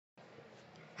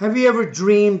Have you ever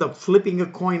dreamed of flipping a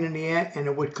coin in the air and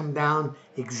it would come down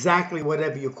exactly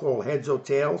whatever you call heads or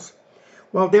tails?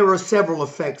 Well, there are several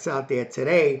effects out there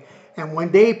today, and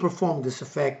when they perform this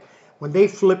effect, when they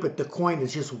flip it, the coin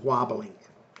is just wobbling.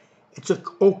 It's an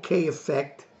okay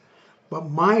effect,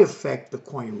 but my effect, the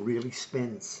coin really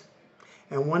spins.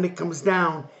 And when it comes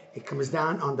down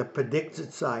on the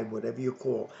predicted side, whatever you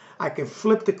call. I can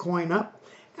flip the coin up,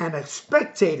 and a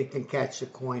spectator can catch the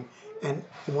coin, and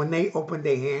when they open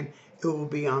their hand, it will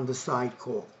be on the side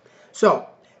called. So,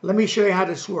 let me show you how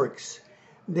this works.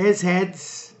 There's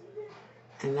heads,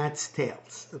 and that's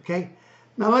tails, okay?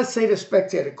 Now, let's say the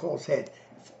spectator calls head.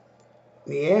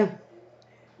 In the air,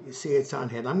 you see it's on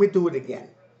head. I'm going to do it again.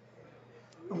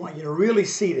 I want you to really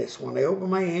see this. When I open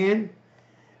my hand,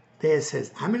 there's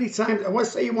heads. How many times?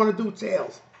 Let's say you want to do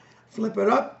tails. Flip it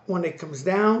up. When it comes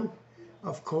down,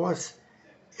 of course,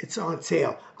 it's on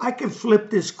tail. I can flip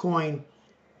this coin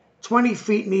 20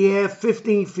 feet in the air,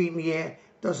 15 feet in the air.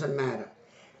 Doesn't matter.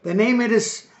 The name of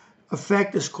this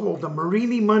effect is called the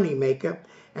Marini Money Maker,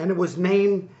 and it was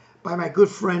named by my good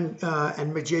friend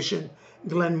and magician,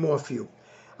 Glenn Morphew.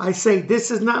 I say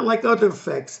this is not like other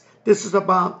effects. This is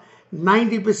about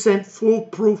 90%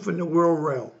 foolproof in the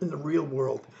real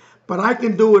world. But I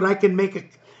can do it. I can make it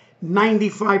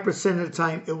 95% of the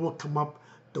time. It will come up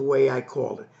the way I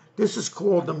called it. This is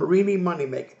called the Marini Money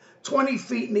Maker. 20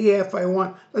 feet in the air if I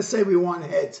want. Let's say we want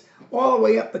heads. All the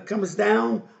way up, it comes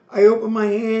down. I open my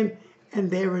hand, and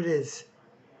there it is.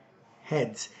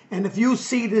 Heads. And if you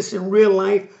see this in real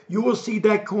life, you will see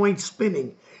that coin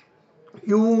spinning.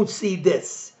 You won't see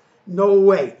this. No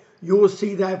way. You will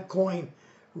see that coin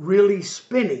really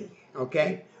spinning,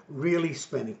 okay? Really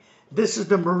spinning. This is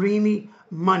the Marini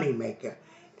Money Maker.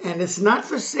 And it's not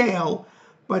for sale,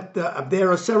 but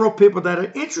there are several people that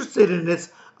are interested in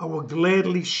this. I will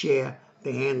gladly share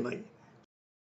the handling.